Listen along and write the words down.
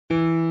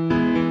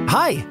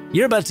Hi,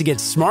 you're about to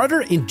get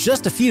smarter in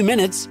just a few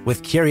minutes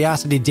with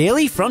Curiosity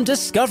Daily from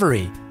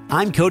Discovery.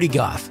 I'm Cody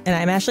Goff. And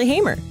I'm Ashley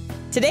Hamer.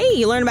 Today,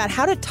 you learn about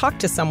how to talk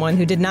to someone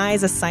who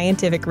denies a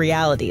scientific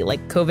reality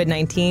like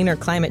COVID-19 or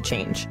climate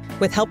change,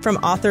 with help from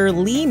author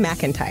Lee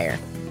McEntire,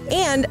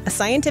 and a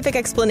scientific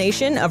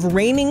explanation of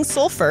raining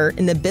sulfur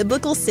in the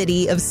biblical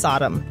city of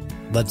Sodom.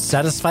 Let's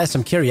satisfy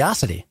some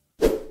curiosity.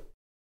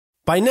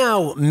 By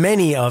now,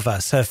 many of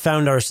us have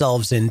found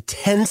ourselves in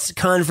tense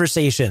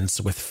conversations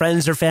with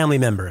friends or family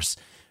members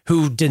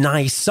who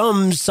deny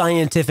some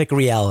scientific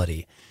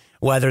reality,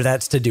 whether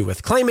that's to do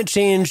with climate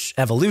change,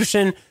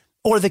 evolution,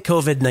 or the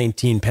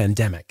COVID-19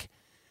 pandemic.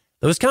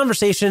 Those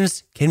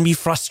conversations can be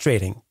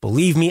frustrating.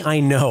 Believe me, I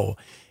know.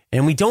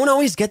 And we don't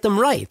always get them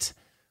right.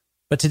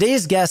 But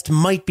today's guest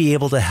might be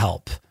able to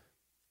help.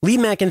 Lee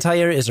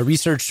McEntire is a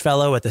research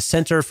fellow at the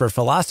Center for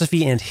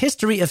Philosophy and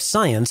History of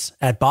Science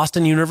at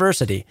Boston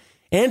University,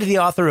 and the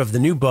author of the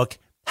new book,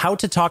 How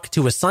to Talk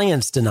to a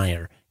Science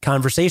Denier,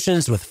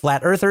 Conversations with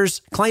Flat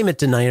Earthers, Climate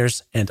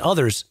Deniers, and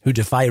Others Who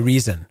Defy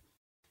Reason.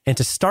 And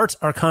to start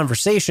our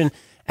conversation,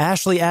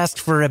 Ashley asked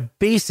for a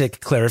basic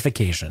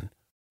clarification.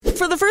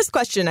 For the first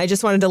question, I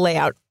just wanted to lay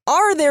out,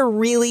 are there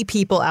really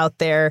people out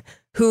there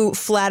who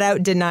flat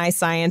out deny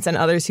science and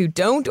others who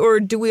don't? Or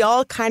do we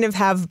all kind of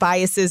have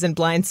biases and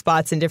blind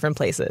spots in different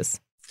places?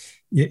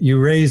 You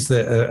raised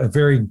a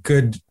very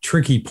good,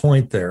 tricky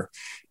point there,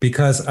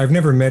 because I've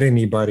never met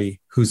anybody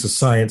who's a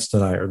science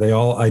denier. They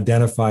all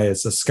identify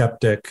as a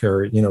skeptic,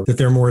 or, that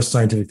they're more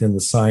scientific than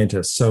the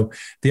scientists. So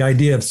the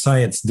idea of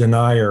science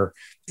denier,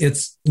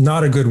 it's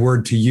not a good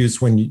word to use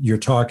when you're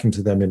talking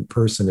to them in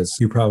person, as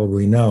you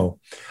probably know.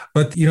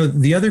 But,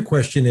 the other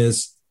question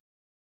is,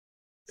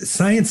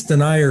 science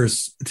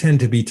deniers tend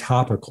to be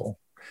topical.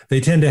 They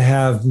tend to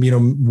have,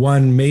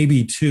 one,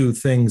 maybe two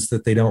things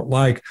that they don't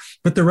like,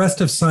 but the rest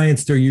of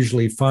science they're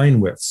usually fine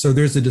with. So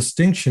there's a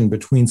distinction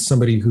between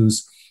somebody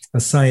who's a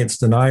science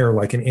denier,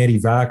 like an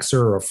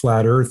anti-vaxxer or a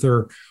flat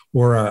earther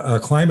or a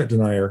climate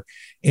denier,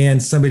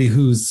 and somebody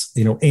who's,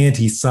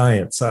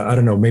 anti-science. I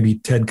don't know, maybe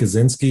Ted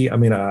Kaczynski. I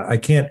mean, I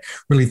can't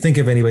really think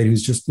of anybody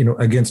who's just,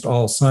 against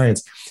all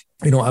science.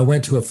 I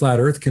went to a flat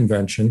earth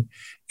convention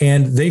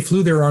and they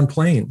flew there on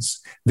planes.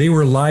 They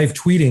were live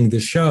tweeting the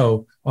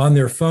show on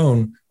their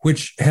phone,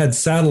 which had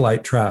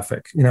satellite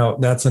traffic.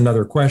 That's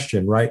another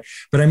question, right?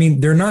 But I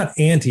mean, they're not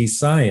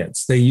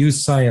anti-science. They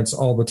use science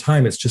all the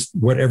time. It's just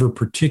whatever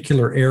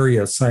particular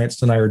area a science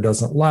denier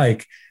doesn't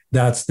like,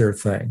 that's their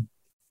thing.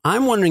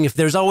 I'm wondering if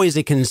there's always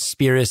a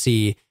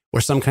conspiracy or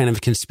some kind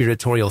of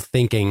conspiratorial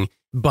thinking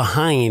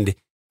behind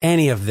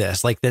any of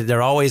this, like that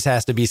there always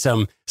has to be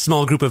some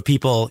small group of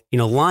people,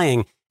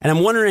 lying. And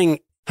I'm wondering,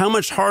 how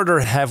much harder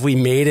have we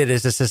made it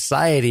as a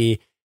society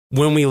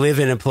when we live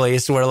in a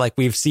place where, like,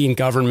 we've seen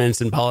governments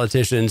and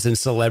politicians and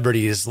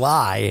celebrities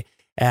lie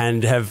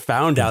and have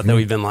found out that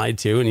we've been lied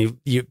to?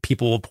 And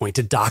people will point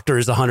to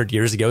doctors 100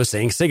 years ago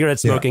saying cigarette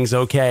smoking's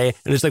okay.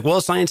 And it's like,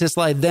 well, scientists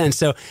lied then.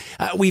 So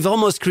we've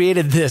almost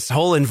created this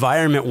whole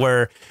environment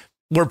where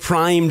we're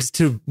primed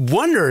to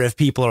wonder if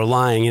people are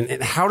lying.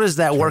 And how does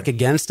that work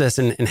against us?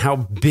 And how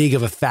big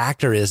of a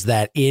factor is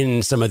that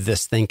in some of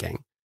this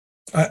thinking?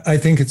 I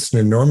think it's an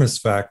enormous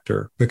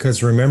factor,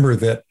 because remember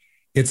that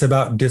it's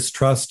about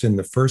distrust in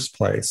the first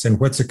place. And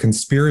what's a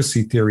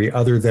conspiracy theory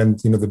other than,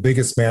 the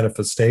biggest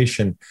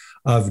manifestation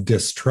of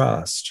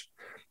distrust?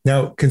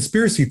 Now,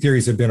 conspiracy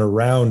theories have been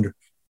around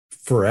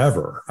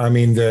forever. I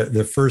mean,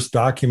 the first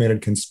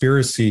documented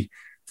conspiracy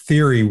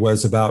theory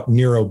was about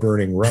Nero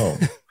burning Rome.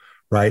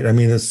 Right. I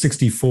mean, it's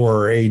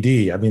 64 AD.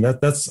 I mean,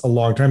 that's a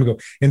long time ago.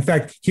 In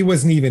fact, he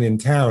wasn't even in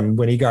town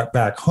when he got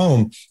back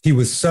home. He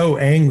was so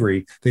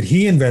angry that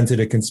he invented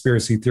a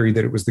conspiracy theory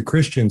that it was the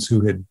Christians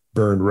who had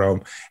burned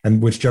Rome,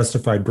 and which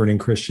justified burning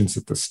Christians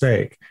at the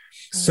stake.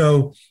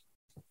 So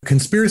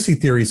conspiracy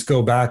theories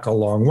go back a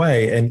long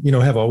way and,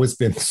 have always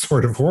been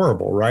sort of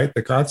horrible, right?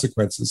 The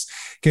consequences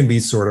can be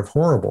sort of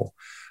horrible.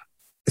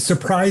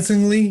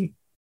 Surprisingly,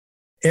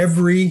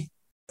 every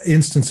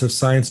instance of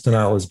science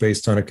denial is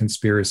based on a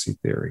conspiracy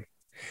theory.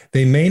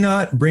 They may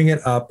not bring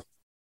it up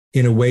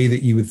in a way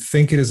that you would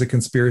think it is a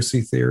conspiracy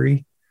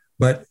theory,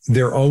 but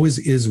there always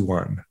is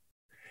one.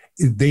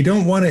 They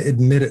don't want to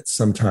admit it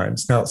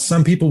sometimes. Now,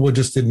 some people will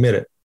just admit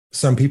it.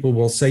 Some people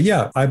will say,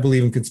 yeah, I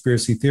believe in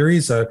conspiracy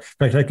theories. In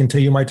fact, I can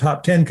tell you my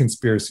top 10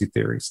 conspiracy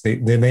theories. They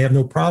may have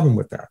no problem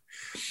with that.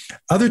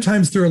 Other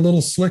times they're a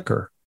little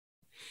slicker.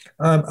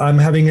 I'm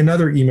having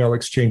another email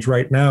exchange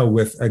right now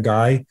with a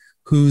guy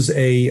who's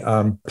a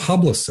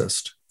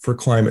publicist for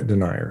climate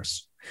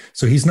deniers.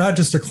 So he's not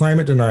just a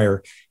climate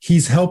denier,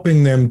 he's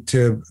helping them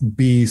to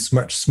be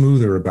much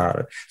smoother about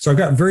it. So I've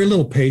got very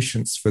little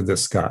patience for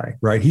this guy,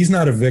 right? He's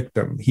not a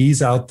victim.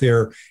 He's out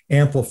there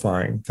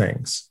amplifying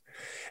things.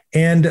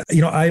 And,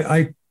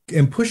 I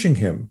am pushing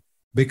him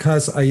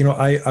because,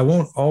 I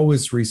won't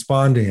always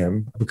respond to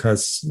him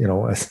because,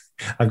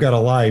 I've got a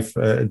life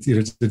to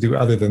do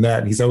other than that.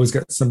 And he's always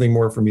got something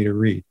more for me to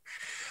read.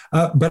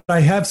 But I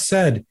have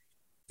said,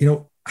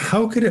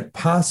 how could it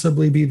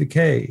possibly be the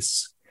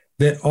case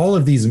that all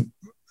of these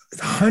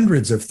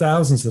hundreds of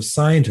thousands of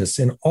scientists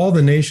in all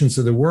the nations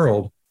of the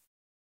world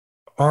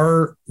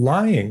are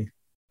lying.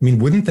 I mean,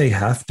 wouldn't they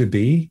have to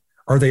be?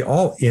 Are they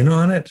all in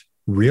on it?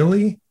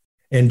 Really?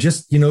 And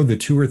just, the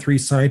 2 or 3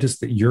 scientists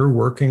that you're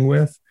working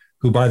with,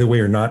 who, by the way,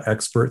 are not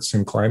experts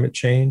in climate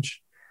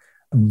change,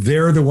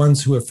 they're the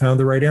ones who have found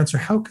the right answer.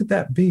 How could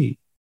that be?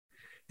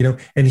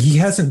 And he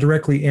hasn't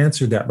directly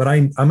answered that, but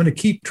I'm going to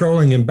keep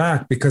trolling him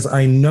back because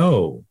I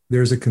know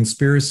there's a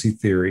conspiracy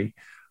theory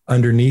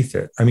underneath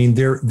it. I mean,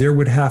 there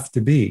would have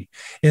to be,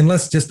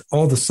 unless just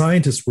all the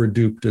scientists were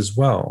duped as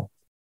well.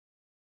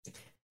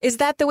 Is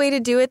that the way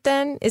to do it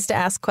then, is to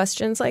ask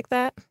questions like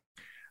that?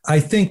 I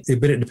think,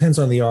 but it depends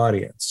on the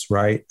audience,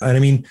 right? And I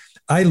mean,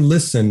 I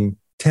listen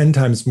 10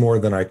 times more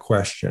than I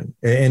question,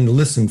 and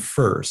listen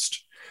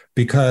first,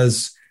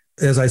 because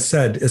as I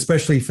said,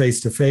 especially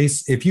face to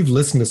face, if you've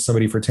listened to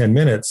somebody for 10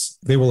 minutes,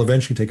 they will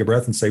eventually take a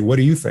breath and say, what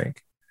do you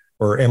think?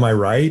 Or am I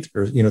right?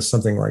 Or,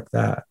 something like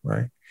that,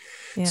 right?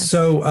 Yeah.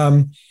 So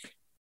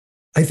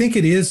I think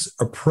it is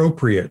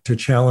appropriate to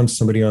challenge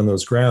somebody on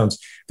those grounds.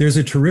 There's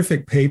a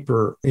terrific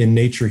paper in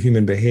Nature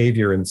Human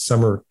Behavior in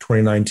summer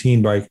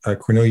 2019 by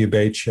Cornelia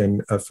Beach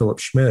and Philip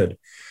Schmid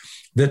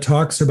that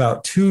talks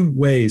about 2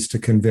 ways to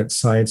convince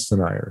science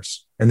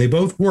deniers. And they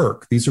both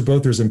work.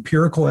 There's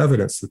empirical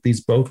evidence that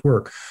these both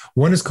work.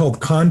 One is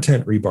called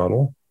content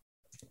rebuttal,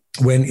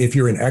 if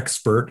you're an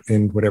expert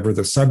in whatever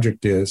the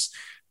subject is,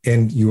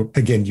 and you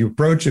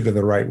approach it in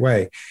the right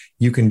way,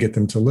 you can get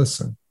them to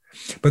listen.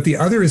 But the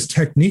other is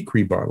technique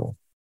rebuttal.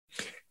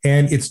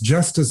 And it's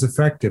just as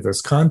effective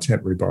as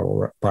content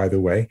rebuttal, by the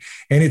way.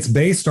 And it's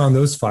based on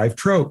those 5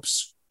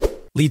 tropes.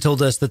 Lee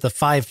told us that the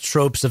 5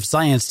 tropes of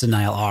science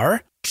denial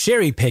are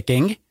cherry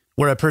picking,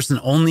 where a person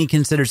only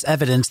considers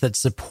evidence that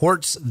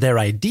supports their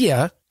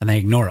idea and they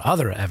ignore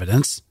other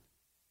evidence;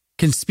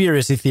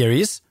 conspiracy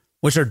theories,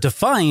 which are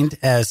defined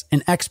as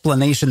an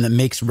explanation that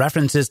makes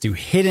references to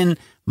hidden,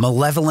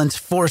 malevolent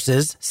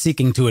forces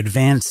seeking to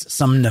advance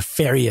some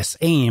nefarious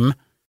aim;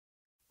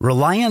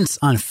 reliance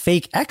on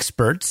fake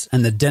experts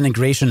and the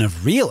denigration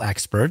of real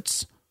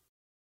experts;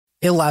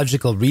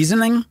 illogical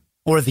reasoning,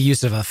 or the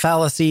use of a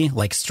fallacy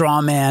like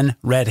straw man,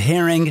 red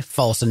herring,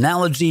 false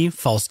analogy,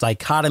 false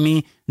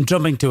dichotomy,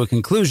 jumping to a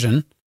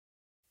conclusion;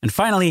 and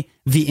finally,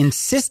 the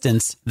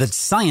insistence that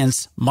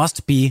science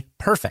must be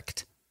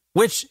perfect,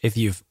 which, if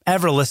you've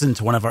ever listened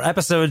to one of our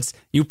episodes,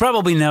 you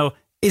probably know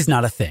is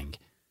not a thing.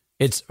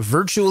 It's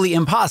virtually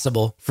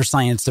impossible for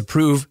science to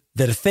prove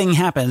that a thing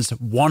happens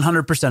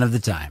 100% of the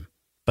time.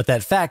 But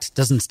that fact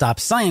doesn't stop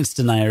science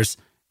deniers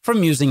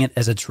from using it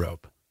as a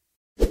trope.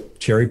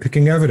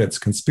 Cherry-picking evidence,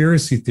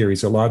 conspiracy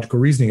theories, illogical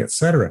reasoning,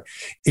 etc.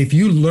 If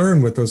you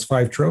learn what those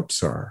 5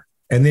 tropes are,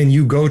 and then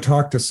you go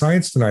talk to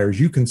science deniers,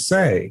 you can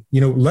say,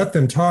 let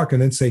them talk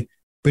and then say,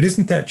 but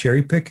isn't that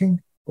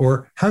cherry-picking?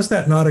 Or how's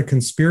that not a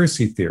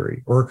conspiracy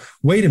theory? Or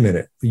wait a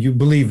minute, you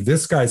believe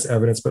this guy's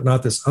evidence, but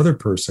not this other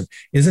person.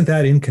 Isn't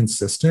that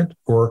inconsistent?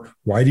 Or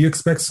why do you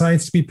expect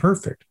science to be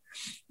perfect?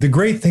 The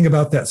great thing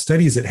about that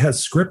study is it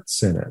has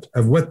scripts in it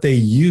of what they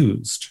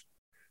used.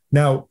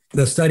 Now,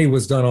 the study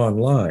was done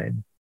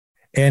online,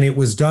 and it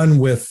was done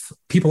with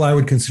people I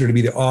would consider to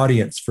be the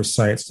audience for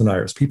science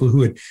deniers, people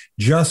who had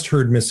just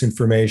heard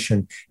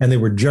misinformation and they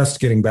were just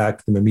getting back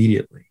to them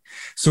immediately.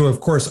 So,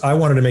 of course, I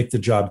wanted to make the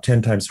job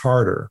 10 times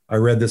harder. I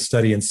read this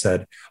study and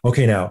said,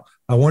 okay, now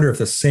I wonder if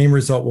the same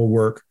result will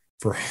work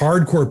for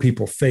hardcore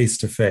people face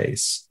to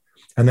face.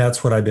 And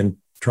that's what I've been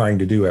trying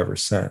to do ever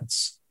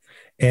since.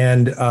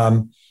 And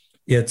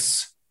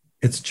it's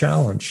a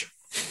challenge.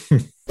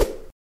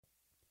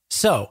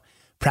 So,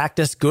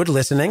 practice good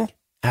listening,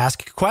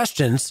 ask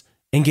questions,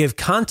 and give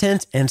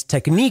content and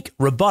technique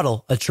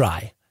rebuttal a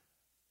try.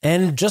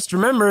 And just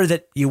remember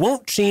that you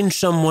won't change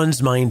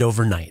someone's mind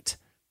overnight.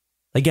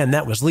 Again,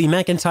 that was Lee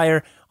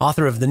McIntyre,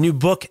 author of the new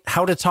book,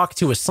 How to Talk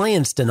to a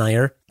Science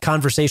Denier,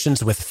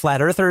 Conversations with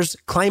Flat Earthers,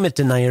 Climate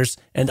Deniers,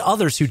 and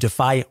Others Who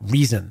Defy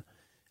Reason.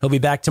 He'll be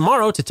back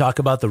tomorrow to talk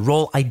about the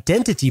role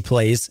identity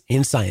plays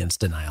in science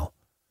denial.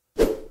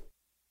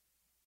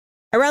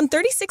 Around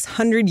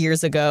 3,600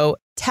 years ago,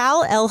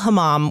 Tal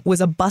el-Hammam was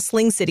a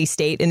bustling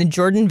city-state in the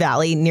Jordan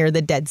Valley near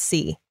the Dead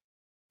Sea.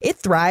 It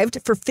thrived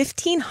for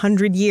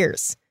 1,500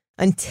 years,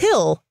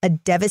 until a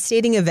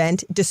devastating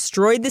event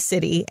destroyed the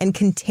city and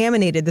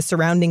contaminated the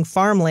surrounding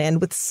farmland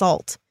with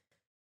salt.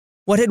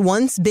 What had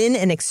once been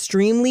an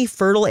extremely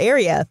fertile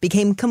area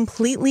became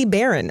completely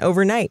barren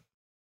overnight.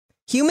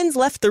 Humans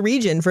left the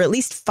region for at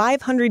least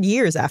 500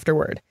 years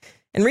afterward,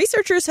 and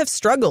researchers have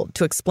struggled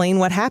to explain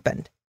what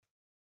happened.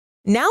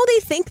 Now they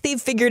think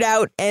they've figured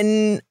out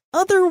an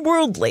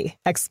otherworldly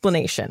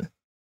explanation,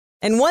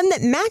 and one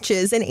that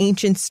matches an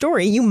ancient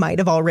story you might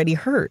have already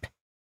heard.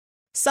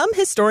 Some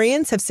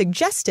historians have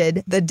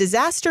suggested the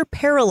disaster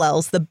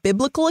parallels the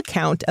biblical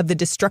account of the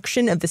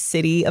destruction of the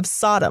city of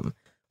Sodom,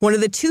 one of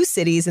the 2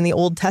 cities in the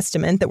Old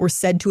Testament that were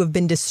said to have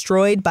been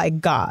destroyed by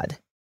God.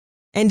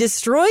 And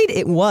destroyed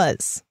it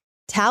was.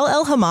 Tal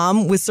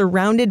el-Hammam was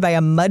surrounded by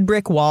a mud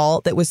brick wall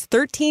that was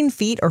 13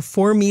 feet or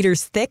 4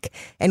 meters thick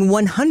and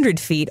 100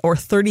 feet or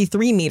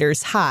 33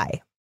 meters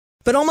high.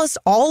 but almost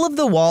all of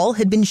the wall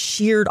had been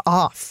sheared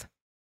off.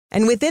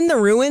 And within the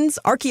ruins,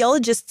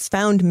 archaeologists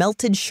found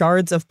melted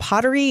shards of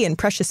pottery and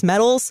precious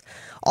metals,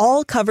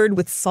 all covered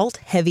with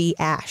salt-heavy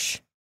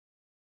ash.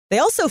 They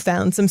also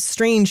found some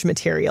strange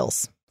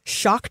materials,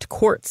 shocked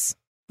quartz,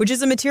 which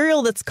is a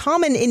material that's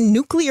common in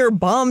nuclear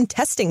bomb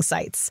testing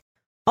sites.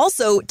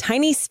 Also,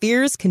 tiny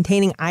spheres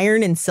containing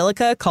iron and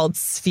silica called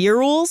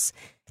spherules,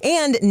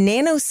 and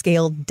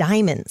nanoscale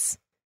diamonds.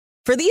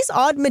 For these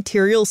odd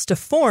materials to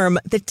form,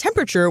 the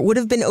temperature would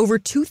have been over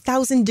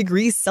 2,000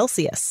 degrees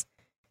Celsius.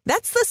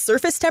 That's the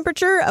surface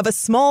temperature of a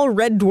small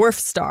red dwarf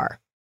star.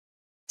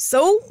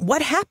 So,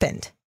 what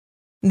happened?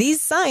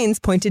 These signs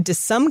pointed to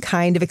some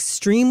kind of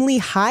extremely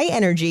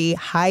high-energy,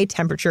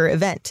 high-temperature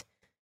event.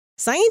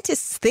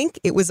 Scientists think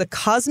it was a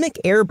cosmic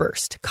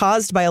airburst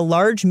caused by a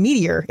large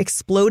meteor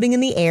exploding in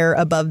the air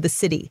above the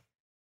city.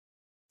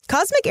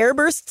 Cosmic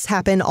airbursts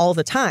happen all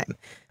the time,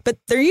 but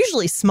they're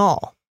usually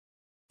small.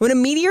 When a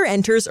meteor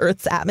enters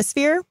Earth's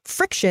atmosphere,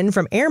 friction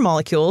from air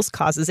molecules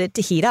causes it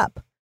to heat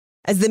up.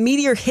 As the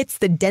meteor hits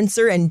the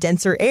denser and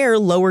denser air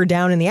lower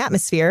down in the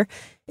atmosphere,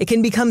 it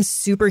can become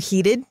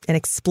superheated and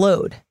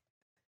explode.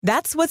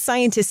 That's what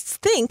scientists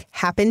think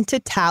happened to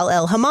Tal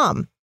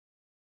el-Hammam.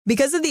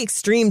 Because of the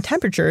extreme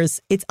temperatures,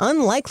 it's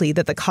unlikely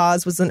that the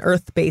cause was an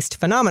Earth-based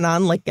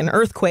phenomenon like an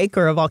earthquake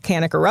or a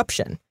volcanic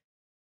eruption.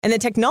 And the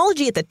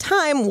technology at the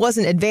time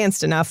wasn't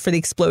advanced enough for the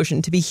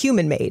explosion to be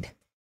human-made.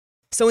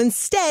 So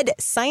instead,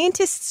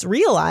 scientists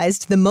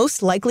realized the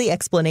most likely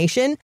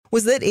explanation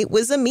was that it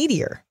was a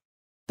meteor.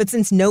 But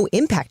since no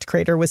impact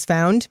crater was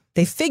found,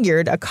 they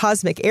figured a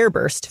cosmic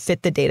airburst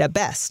fit the data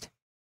best.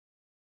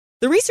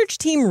 The research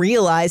team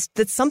realized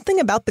that something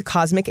about the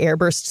cosmic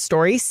airburst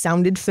story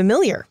sounded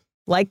familiar,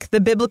 like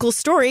the biblical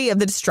story of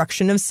the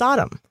destruction of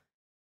Sodom.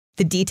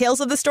 The details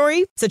of the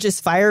story, such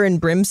as fire and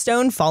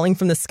brimstone falling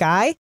from the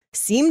sky,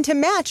 seemed to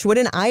match what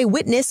an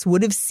eyewitness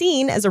would have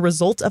seen as a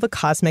result of a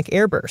cosmic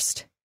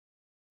airburst.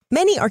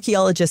 Many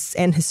archaeologists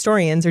and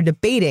historians are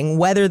debating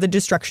whether the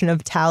destruction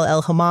of Tal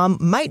el-Hammam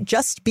might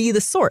just be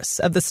the source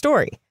of the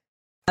story.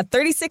 A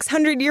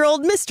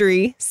 3,600-year-old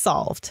mystery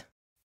solved.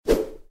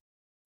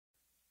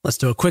 Let's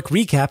do a quick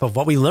recap of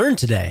what we learned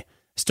today,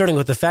 starting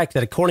with the fact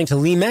that according to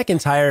Lee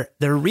McEntire,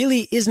 there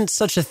really isn't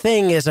such a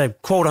thing as a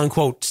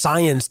quote-unquote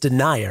science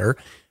denier.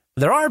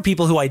 There are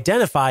people who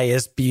identify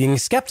as being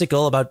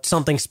skeptical about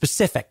something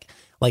specific,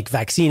 like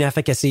vaccine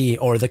efficacy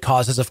or the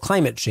causes of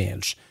climate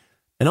change.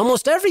 And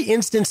almost every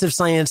instance of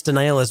science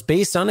denial is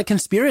based on a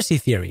conspiracy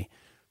theory.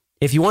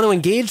 If you want to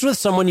engage with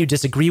someone you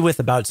disagree with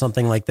about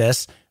something like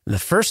this, the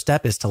first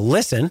step is to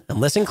listen and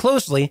listen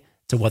closely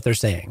to what they're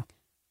saying.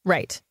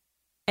 Right.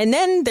 And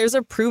then there's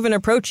a proven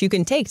approach you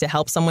can take to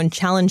help someone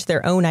challenge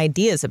their own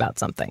ideas about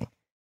something.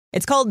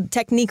 It's called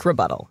technique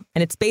rebuttal,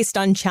 and it's based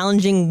on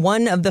challenging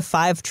one of the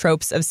 5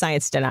 tropes of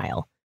science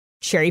denial: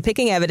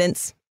 cherry-picking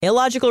evidence,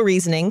 illogical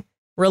reasoning,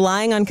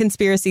 relying on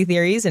conspiracy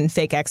theories and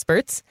fake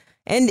experts,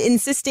 and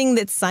insisting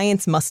that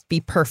science must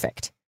be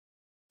perfect.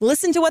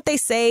 Listen to what they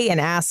say and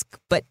ask,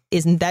 but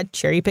isn't that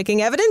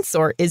cherry-picking evidence?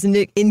 Or isn't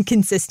it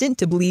inconsistent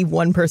to believe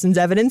one person's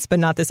evidence but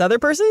not this other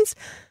person's?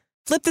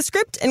 Flip the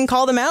script and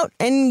call them out,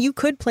 and you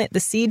could plant the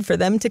seed for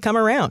them to come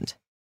around.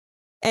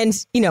 And,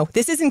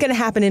 this isn't going to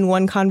happen in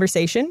one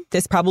conversation.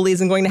 This probably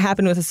isn't going to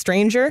happen with a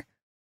stranger.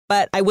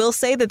 But I will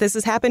say that this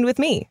has happened with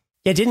me.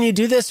 Yeah, didn't you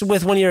do this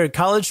with one of your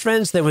college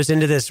friends that was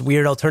into this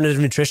weird alternative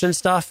nutrition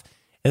stuff?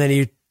 And then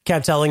you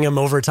kept telling him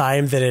over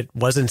time that it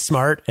wasn't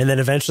smart. And then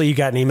eventually you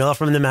got an email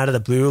from them out of the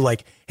blue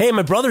like, hey,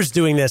 my brother's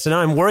doing this and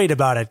I'm worried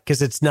about it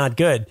because it's not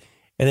good.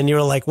 And then you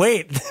were like,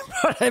 wait,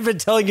 I've been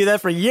telling you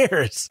that for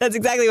years. That's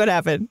exactly what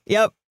happened.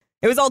 Yep.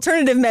 It was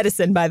alternative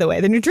medicine, by the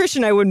way. The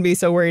nutrition I wouldn't be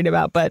so worried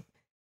about, but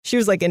she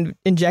was like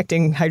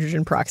injecting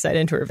hydrogen peroxide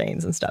into her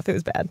veins and stuff. It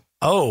was bad.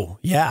 Oh,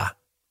 yeah.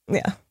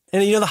 Yeah.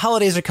 And, the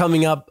holidays are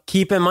coming up.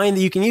 Keep in mind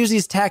that you can use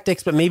these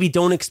tactics, but maybe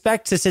don't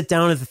expect to sit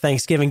down at the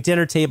Thanksgiving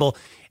dinner table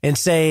and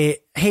say,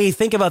 hey,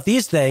 think about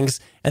these things,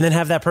 and then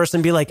have that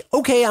person be like,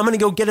 okay, I'm going to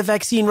go get a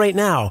vaccine right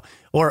now.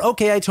 Or,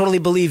 okay, I totally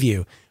believe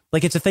you.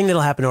 Like, it's a thing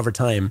that'll happen over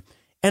time.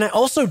 And I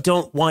also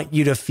don't want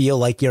you to feel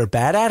like you're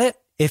bad at it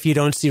if you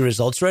don't see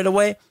results right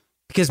away.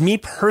 Because me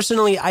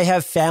personally, I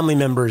have family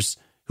members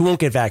who won't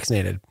get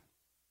vaccinated.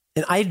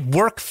 And I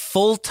work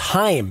full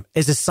time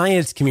as a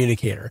science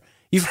communicator.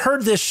 You've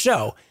heard this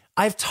show.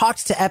 I've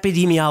talked to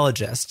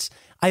epidemiologists.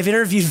 I've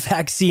interviewed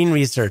vaccine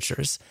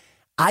researchers.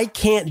 I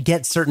can't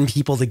get certain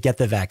people to get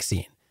the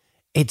vaccine.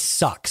 It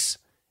sucks.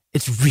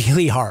 It's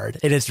really hard.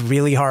 And it's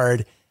really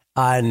hard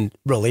on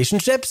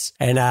relationships.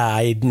 And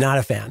I'm not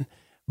a fan.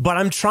 But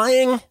I'm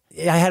trying.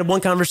 I had one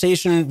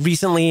conversation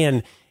recently,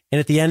 and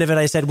at the end of it,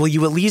 I said, will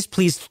you at least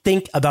please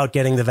think about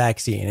getting the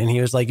vaccine? And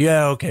he was like,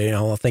 yeah, okay,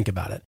 I'll think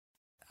about it.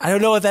 I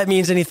don't know if that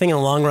means anything in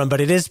the long run,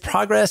 but it is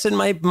progress in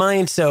my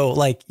mind. So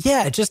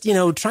just,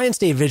 try and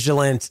stay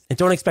vigilant and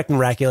don't expect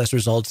miraculous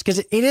results, because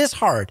it is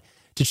hard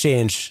to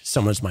change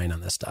someone's mind on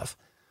this stuff.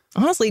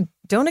 Honestly,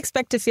 don't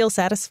expect to feel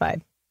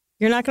satisfied.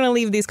 You're not going to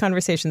leave these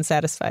conversations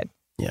satisfied.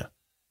 Yeah.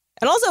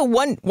 And also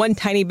one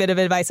tiny bit of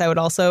advice I would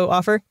also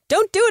offer,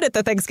 don't do it at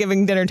the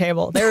Thanksgiving dinner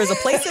table. There is a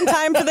place and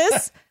time for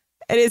this.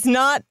 It is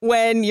not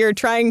when you're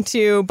trying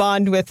to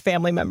bond with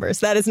family members.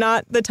 That is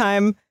not the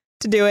time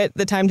to do it.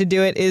 The time to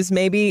do it is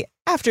maybe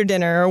after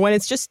dinner or when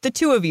it's just the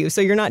two of you.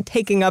 So you're not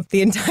taking up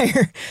the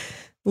entire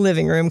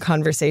living room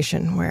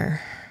conversation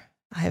where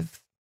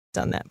I've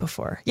done that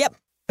before. Yep.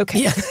 Okay.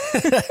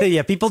 Yeah.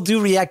 Yeah. People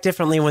do react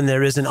differently when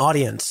there is an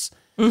audience.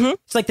 Mm-hmm.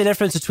 It's like the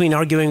difference between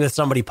arguing with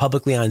somebody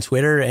publicly on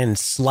Twitter and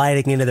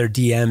sliding into their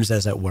DMs,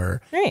 as it were.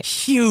 Right.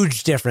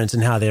 Huge difference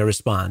in how they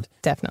respond.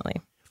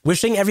 Definitely.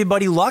 Wishing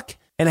everybody luck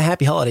and a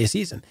happy holiday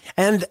season.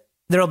 And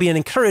there'll be an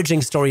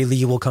encouraging story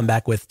Lee will come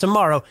back with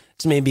tomorrow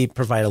to maybe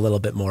provide a little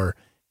bit more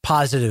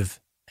positive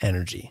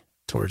energy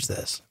towards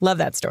this. Love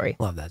that story.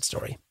 Love that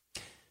story.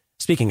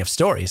 Speaking of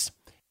stories,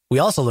 we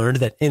also learned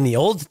that in the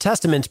Old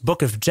Testament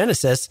book of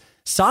Genesis,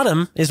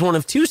 Sodom is one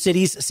of 2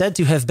 cities said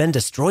to have been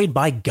destroyed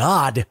by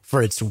God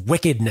for its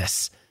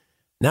wickedness.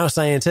 Now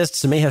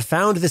scientists may have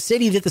found the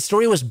city that the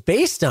story was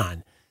based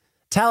on.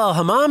 Tal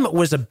el-Hammam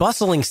was a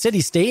bustling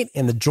city-state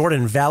in the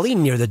Jordan Valley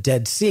near the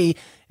Dead Sea,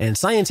 and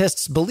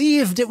scientists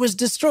believed it was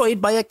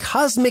destroyed by a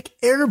cosmic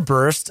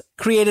airburst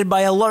created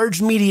by a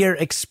large meteor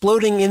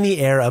exploding in the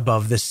air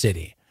above the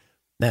city.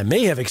 That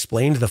may have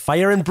explained the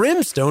fire and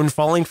brimstone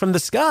falling from the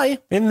sky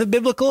in the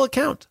biblical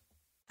account.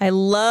 I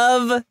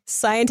love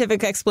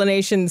scientific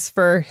explanations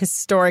for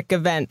historical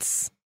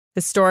events.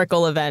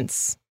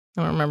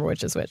 I don't remember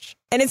which is which.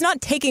 And it's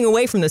not taking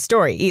away from the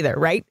story either,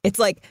 right? It's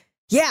like,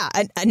 yeah,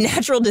 a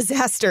natural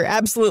disaster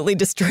absolutely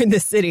destroyed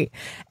this city.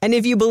 And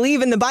if you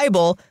believe in the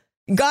Bible,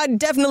 God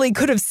definitely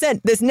could have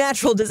sent this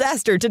natural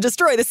disaster to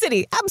destroy the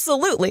city.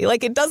 Absolutely.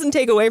 Like, it doesn't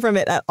take away from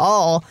it at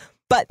all.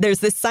 But there's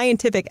this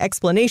scientific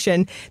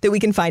explanation that we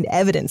can find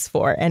evidence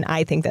for. And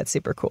I think that's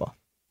super cool.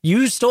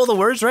 You stole the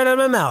words right out of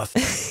my mouth.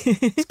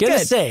 It's good to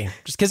say.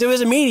 Just because it was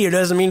a meteor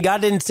doesn't mean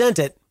God didn't send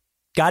it.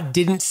 God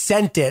didn't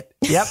send it.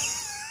 Yep.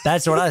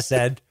 That's what I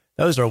said.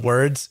 Those are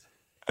words.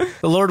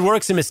 The Lord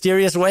works in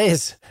mysterious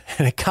ways,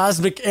 and a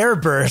cosmic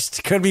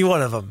airburst could be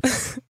one of them.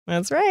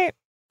 That's right.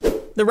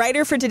 The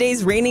writer for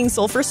today's Raining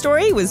Sulfur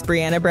story was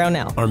Brianna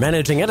Brownell. Our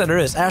managing editor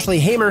is Ashley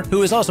Hamer,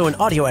 who is also an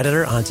audio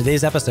editor on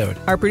today's episode.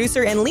 Our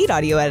producer and lead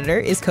audio editor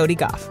is Cody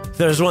Goff. If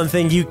there's one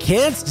thing you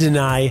can't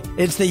deny,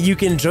 it's that you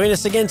can join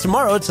us again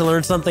tomorrow to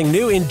learn something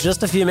new in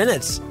just a few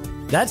minutes.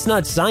 That's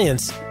not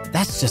science.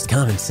 That's just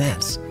common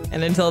sense.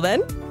 And until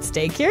then,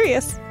 stay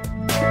curious.